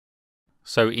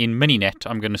So in Mininet,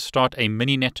 I'm going to start a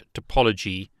Mininet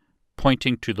topology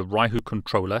pointing to the RYU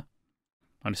controller.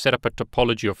 I'm going to set up a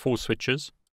topology of 4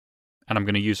 switches, and I'm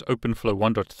going to use OpenFlow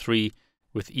 1.3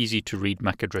 with easy-to-read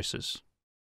MAC addresses.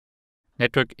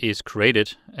 Network is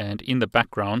created, and in the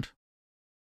background,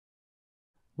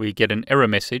 we get an error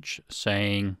message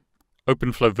saying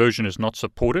OpenFlow version is not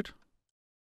supported.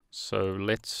 So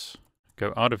let's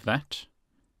go out of that,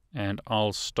 and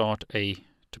I'll start a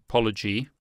topology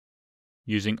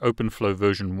using OpenFlow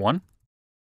version 1.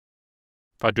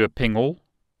 If I do a ping all,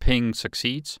 ping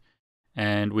succeeds,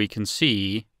 and we can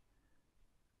see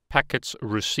packets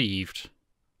received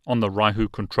on the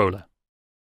RYU controller.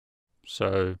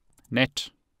 So net,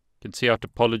 you can see our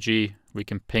topology, we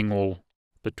can ping all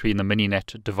between the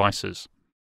Mininet devices.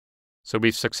 So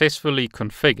we've successfully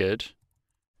configured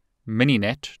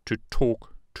Mininet to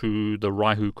talk to the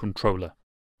RYU controller.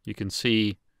 You can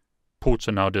see ports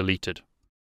are now deleted.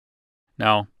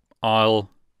 Now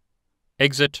I'll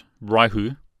exit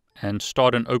RYU and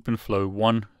start an OpenFlow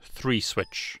 1.3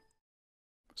 switch.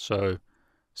 So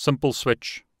simple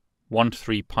switch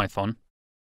 1.3 Python.